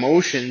my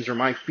emotions or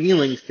my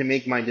feelings to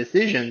make my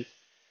decisions,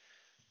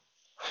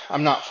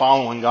 I'm not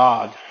following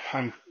God.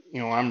 I'm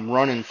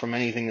running from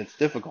anything that's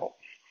difficult.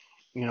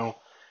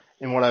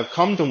 And what I've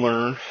come to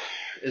learn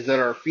is that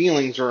our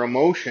feelings or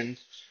emotions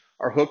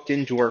are hooked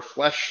into our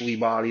fleshly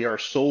body, our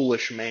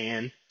soulish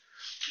man,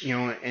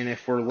 and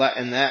if we're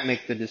letting that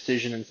make the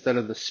decision instead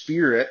of the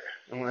Spirit,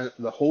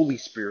 the Holy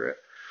Spirit,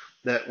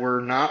 that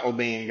we're not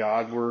obeying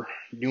God, we're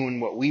doing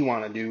what we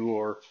want to do,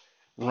 or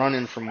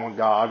running from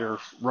God, or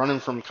running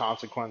from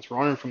consequence,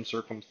 running from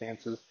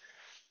circumstances,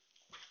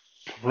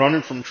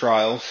 running from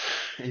trials.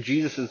 And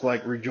Jesus is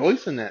like,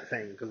 rejoice in that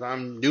thing, because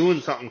I'm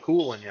doing something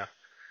cool in you.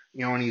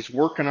 And he's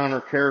working on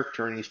our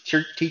character, and he's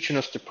teaching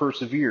us to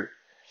persevere.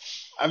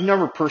 I've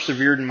never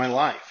persevered in my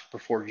life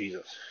before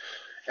Jesus.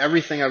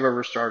 Everything I've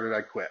ever started,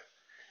 I quit.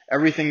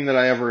 Everything that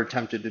I ever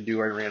attempted to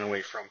do, I ran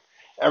away from.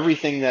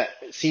 Everything that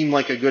seemed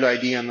like a good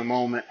idea in the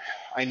moment,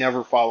 I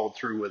never followed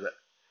through with it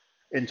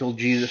until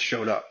Jesus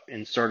showed up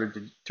and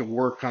started to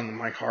work on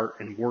my heart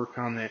and work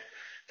on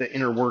the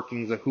inner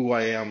workings of who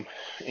I am,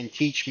 and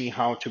teach me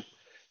how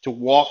to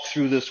walk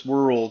through this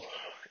world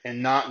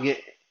and not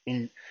get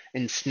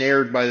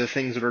ensnared by the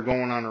things that are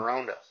going on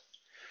around us.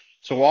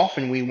 So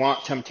often we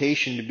want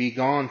temptation to be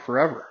gone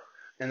forever,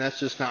 and that's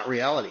just not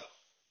reality.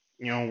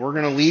 We're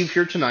going to leave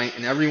here tonight,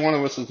 and every one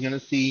of us is going to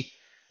see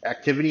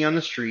activity on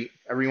the street.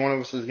 Every one of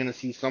us is going to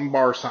see some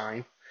bar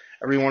sign.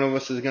 Every one of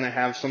us is going to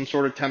have some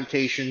sort of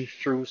temptation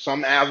through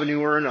some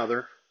avenue or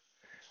another.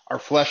 Our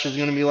flesh is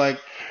going to be like,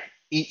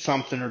 eat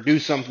something or do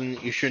something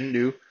that you shouldn't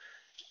do.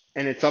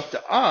 And it's up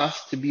to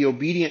us to be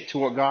obedient to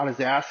what God is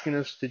asking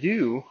us to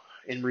do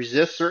and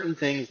resist certain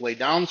things, lay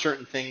down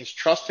certain things,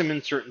 trust Him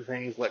in certain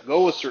things, let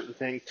go of certain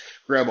things,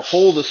 grab a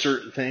hold of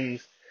certain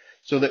things,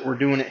 so that we're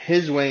doing it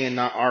His way and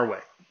not our way.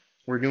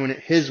 We're doing it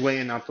His way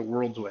and not the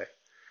world's way.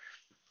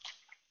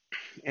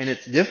 And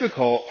it's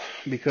difficult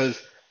because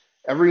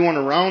everyone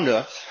around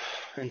us,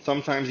 and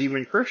sometimes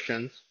even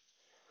Christians,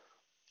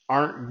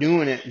 aren't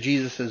doing it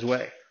Jesus'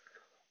 way.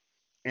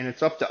 And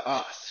it's up to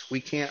us. We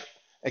can't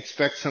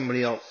expect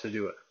somebody else to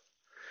do it.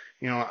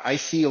 I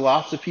see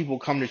lots of people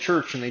come to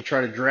church and they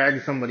try to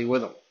drag somebody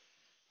with them.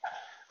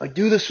 Like,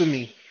 do this with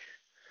me.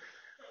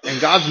 And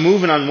God's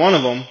moving on one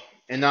of them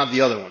and not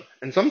the other one.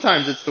 And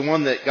sometimes it's the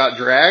one that got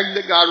dragged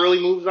that God really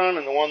moves on,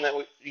 and the one that,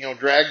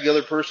 dragged the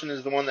other person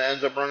is the one that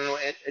ends up running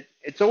away.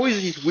 It's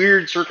always these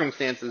weird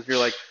circumstances. You're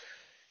like,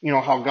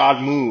 how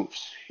God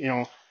moves.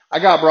 I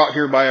got brought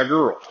here by a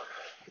girl.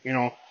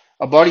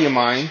 A buddy of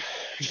mine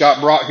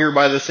got brought here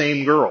by the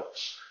same girl.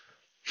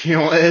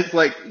 It's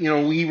like,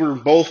 we were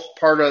both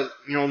part of,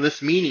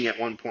 this meeting at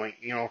one point.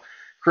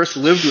 Chris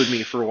lived with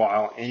me for a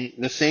while, and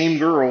the same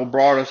girl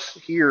brought us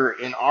here,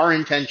 and our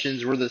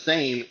intentions were the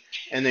same,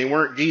 and they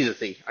weren't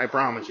Jesus-y, I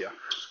promise you.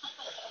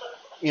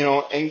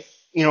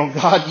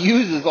 God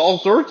uses all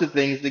sorts of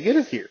things to get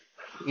us here.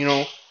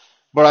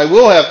 But I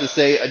will have to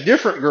say, a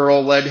different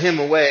girl led him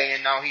away,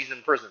 and now he's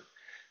in prison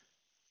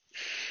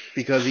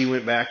because he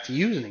went back to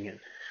using again.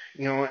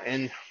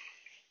 And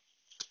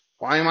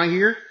why am I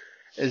here?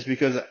 Is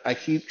because I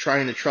keep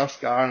trying to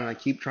trust God, and I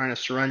keep trying to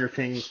surrender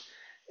things.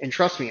 And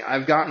trust me,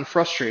 I've gotten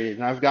frustrated,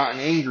 and I've gotten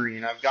angry,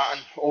 and I've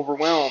gotten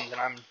overwhelmed,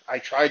 and I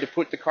tried to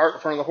put the cart in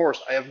front of the horse.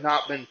 I have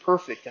not been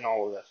perfect in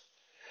all of this.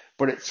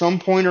 But at some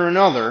point or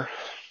another,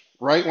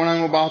 right when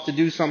I'm about to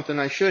do something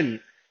I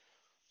shouldn't,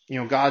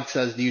 God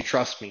says, do you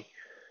trust me?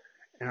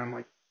 And I'm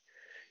like,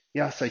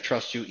 yes, I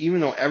trust you.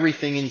 Even though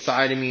everything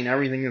inside of me and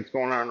everything that's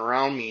going on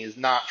around me is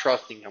not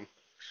trusting Him.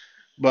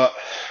 But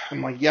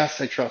I'm like, yes,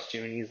 I trust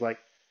you. And He's like,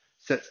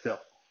 sit still.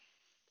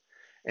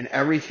 And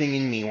everything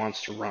in me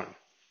wants to run.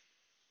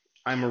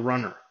 I'm a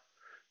runner.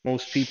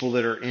 Most people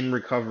that are in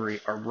recovery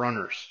are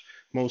runners.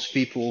 Most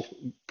people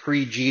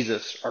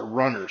pre-Jesus are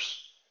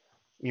runners.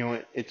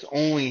 It's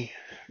only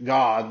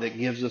God that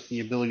gives us the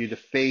ability to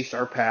face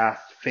our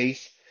past,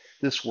 face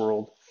this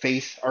world,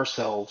 face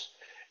ourselves,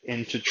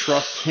 and to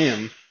trust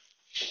Him,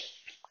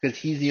 because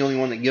He's the only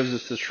one that gives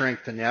us the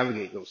strength to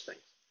navigate those things.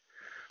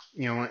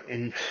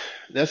 And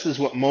this is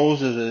what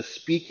Moses is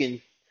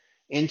speaking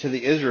into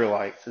the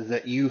Israelites, is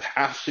that you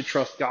have to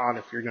trust God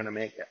if you're going to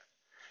make it.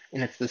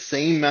 And it's the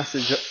same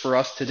message for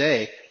us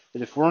today,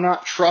 that if we're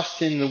not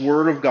trusting the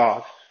Word of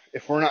God,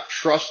 if we're not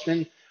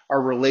trusting our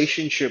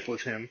relationship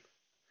with Him,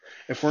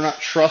 if we're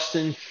not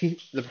trusting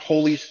the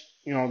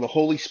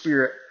Holy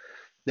Spirit,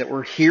 that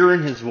we're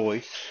hearing His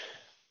voice,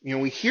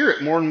 we hear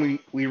it more than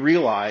we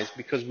realize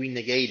because we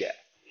negate it.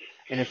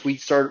 And if we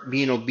start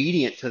being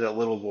obedient to that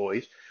little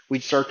voice,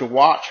 we'd start to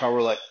watch how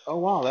we're like, oh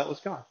wow, that was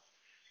God.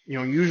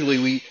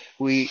 Usually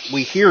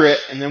we hear it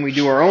and then we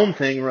do our own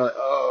thing. And we're like,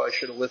 oh, I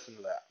should have listened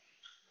to that.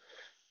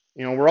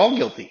 We're all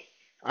guilty.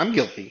 I'm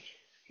guilty.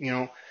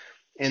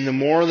 And the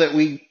more that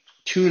we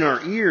tune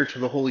our ear to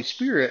the Holy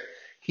Spirit,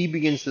 He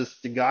begins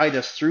to guide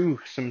us through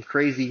some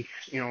crazy,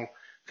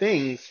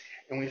 things.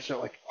 And we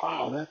start like,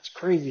 wow, that's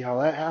crazy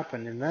how that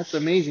happened. And that's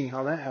amazing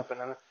how that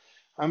happened.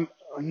 And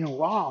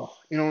wow.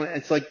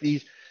 It's like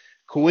these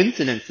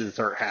coincidences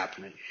are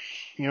happening.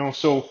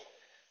 So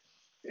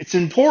it's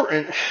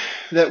important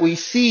that we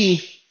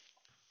see,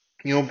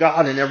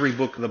 God in every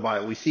book of the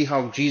Bible. We see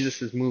how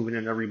Jesus is moving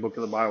in every book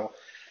of the Bible.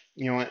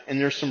 And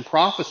there's some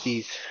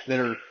prophecies that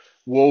are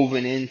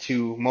woven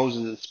into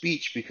Moses'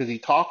 speech, because he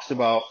talks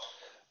about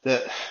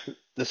that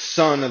the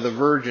son of the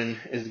virgin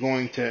is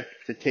going to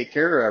take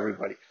care of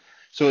everybody.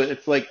 So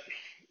it's like,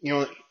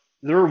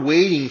 they're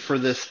waiting for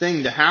this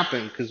thing to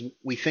happen because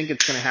we think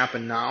it's going to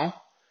happen now.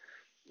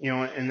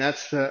 And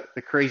that's the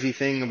crazy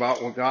thing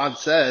about what God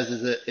says,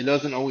 is that it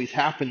doesn't always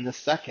happen this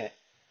second.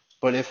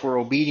 But if we're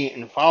obedient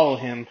and follow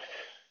Him,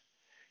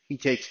 He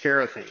takes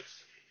care of things.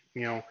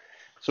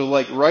 So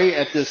like right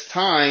at this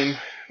time,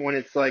 when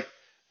it's like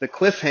the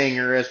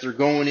cliffhanger as they're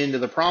going into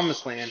the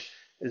promised land,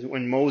 is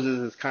when Moses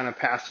is kind of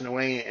passing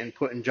away and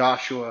putting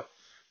Joshua,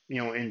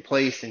 in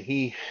place, and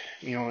he,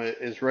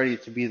 is ready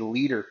to be the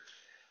leader.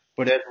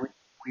 But as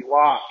we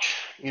watch,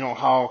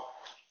 how,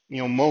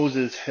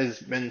 Moses has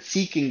been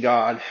seeking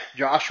God,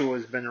 Joshua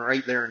has been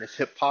right there in his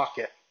hip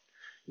pocket,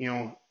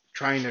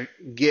 trying to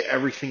get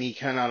everything he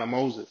can out of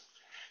Moses.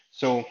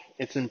 So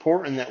it's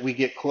important that we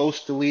get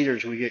close to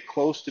leaders, we get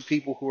close to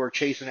people who are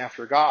chasing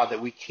after God,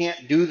 that we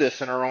can't do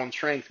this in our own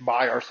strength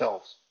by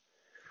ourselves.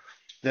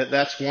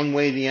 That's one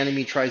way the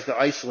enemy tries to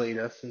isolate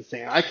us and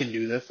say, I can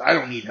do this, I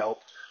don't need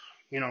help.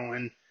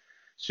 And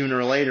sooner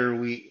or later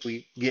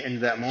we get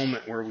into that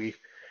moment where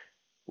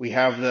we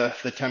have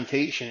the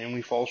temptation and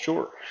we fall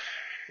short.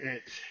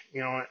 And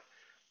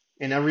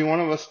and every one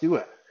of us do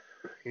it.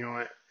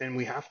 And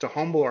we have to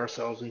humble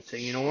ourselves and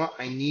say, you know what?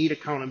 I need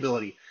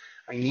accountability.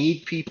 I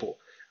need people.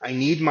 I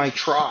need my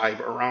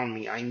tribe around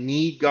me. I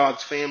need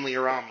God's family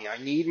around me. I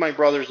need my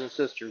brothers and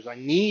sisters. I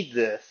need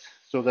this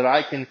so that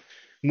I can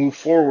move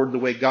forward the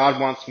way God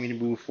wants me to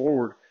move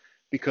forward,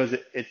 because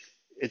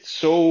it's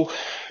so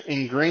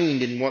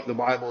ingrained in what the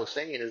Bible is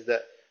saying, is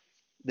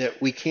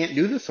that we can't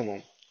do this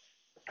alone.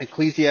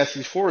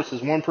 Ecclesiastes 4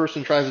 says one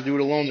person tries to do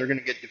it alone, they're going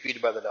to get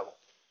defeated by the devil.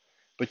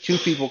 But two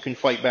people can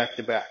fight back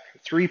to back.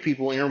 Three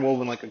people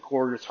interwoven like a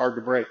cord, it's hard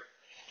to break.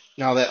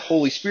 Now that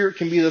Holy Spirit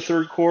can be the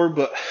third cord,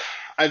 but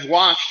I've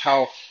watched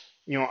how,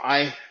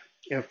 I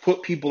have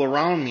put people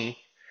around me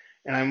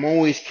and I'm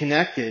always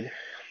connected,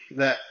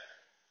 that,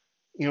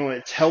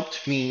 it's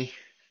helped me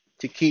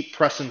to keep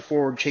pressing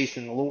forward,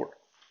 chasing the Lord.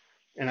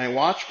 And I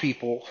watch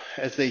people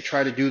as they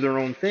try to do their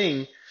own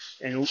thing,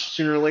 and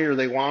sooner or later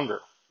they wander.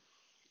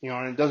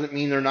 And it doesn't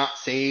mean they're not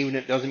saved, and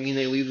it doesn't mean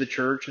they leave the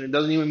church, and it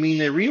doesn't even mean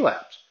they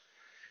relapse.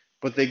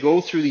 But they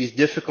go through these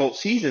difficult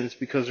seasons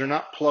because they're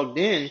not plugged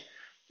in,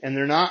 and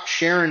they're not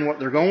sharing what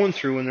they're going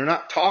through, and they're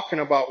not talking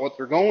about what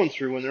they're going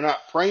through, and they're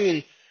not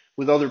praying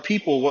with other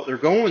people what they're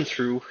going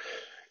through.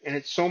 And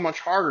it's so much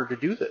harder to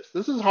do this.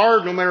 This is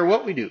hard no matter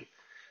what we do.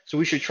 So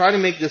we should try to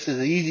make this as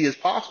easy as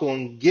possible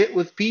and get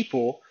with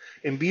people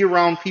and be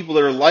around people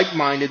that are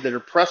like-minded, that are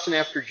pressing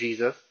after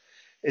Jesus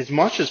as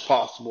much as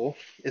possible,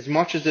 as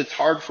much as it's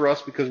hard for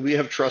us because we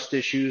have trust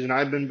issues and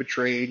I've been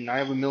betrayed and I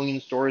have a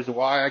million stories of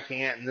why I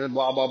can't and then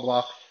blah, blah,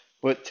 blah.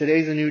 But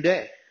today's a new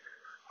day.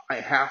 I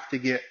have to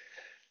get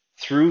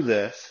through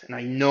this, and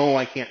I know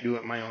I can't do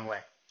it my own way.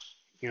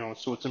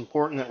 So it's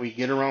important that we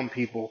get around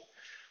people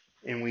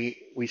and we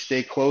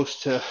stay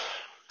close to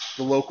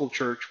the local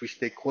church. We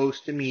stay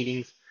close to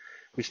meetings.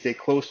 We stay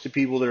close to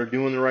people that are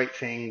doing the right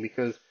thing,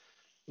 because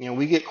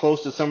we get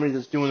close to somebody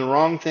that's doing the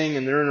wrong thing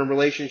and they're in a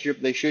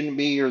relationship they shouldn't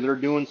be, or they're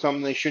doing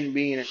something they shouldn't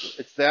be, and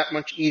it's that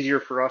much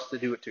easier for us to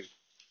do it too.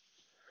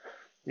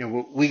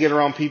 We get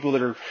around people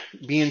that are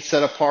being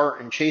set apart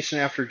and chasing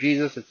after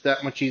Jesus, it's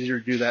that much easier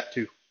to do that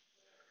too.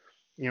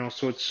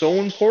 So it's so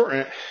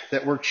important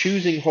that we're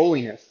choosing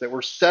holiness, that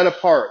we're set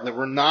apart, that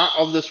we're not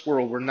of this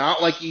world. We're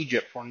not like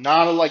Egypt. We're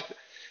not like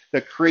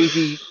the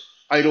crazy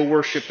idol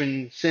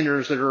worshiping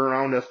sinners that are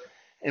around us.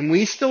 And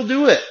we still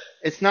do it.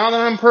 It's not that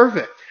I'm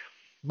perfect.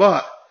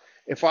 But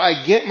if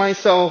I get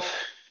myself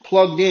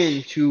plugged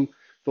into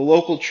the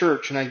local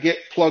church and I get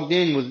plugged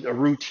in with a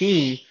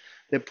routine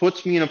that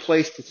puts me in a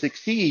place to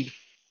succeed,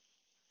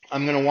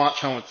 I'm going to watch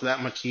how it's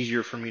that much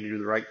easier for me to do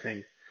the right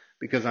thing,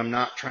 because I'm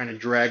not trying to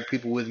drag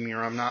people with me,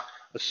 or I'm not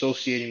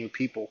associating with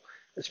people,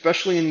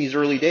 especially in these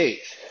early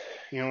days,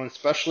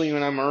 especially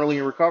when I'm early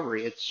in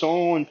recovery. It's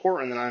so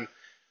important that I'm,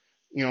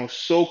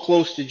 so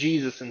close to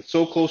Jesus and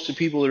so close to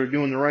people that are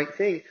doing the right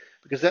thing,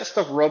 because that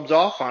stuff rubs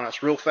off on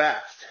us real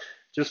fast,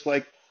 just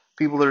like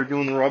people that are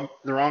doing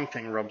the wrong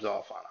thing rubs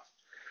off on us.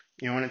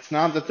 And it's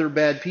not that they're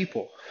bad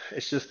people.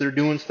 It's just they're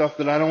doing stuff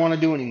that I don't want to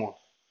do anymore.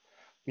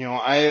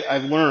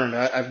 I've learned,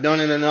 I've done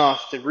it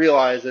enough to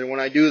realize that when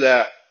I do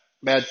that,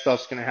 bad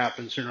stuff's going to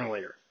happen sooner or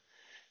later.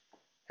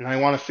 And I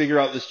want to figure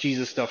out this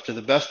Jesus stuff to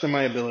the best of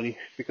my ability,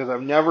 because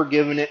I've never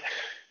given it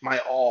my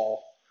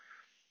all.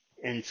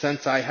 And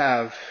since I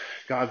have,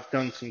 God's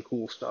done some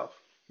cool stuff.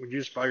 Would you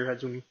just bow your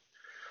heads with me?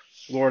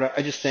 Lord,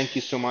 I just thank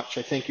you so much.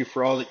 I thank you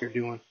for all that you're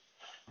doing.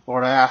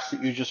 Lord, I ask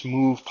that you just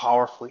move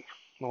powerfully.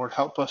 Lord,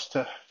 help us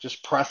to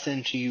just press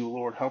into you.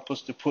 Lord, help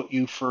us to put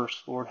you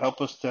first. Lord,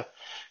 help us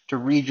to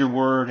read your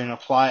word and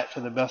apply it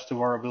to the best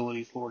of our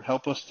abilities. Lord,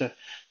 help us to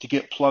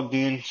get plugged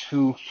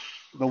into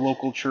the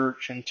local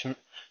church and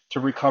to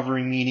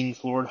recovery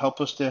meetings. Lord, help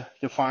us to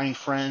find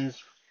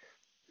friends.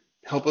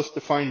 Help us to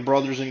find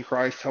brothers in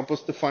Christ. Help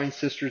us to find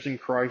sisters in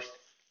Christ.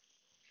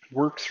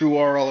 Work through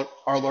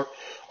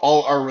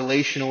all our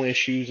relational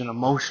issues and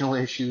emotional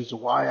issues of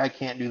why I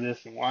can't do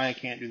this and why I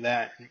can't do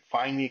that, and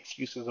find the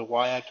excuses of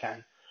why I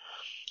can.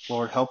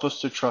 Lord, help us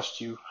to trust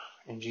you.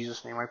 In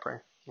Jesus' name I pray.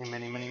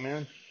 Amen, amen,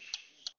 amen.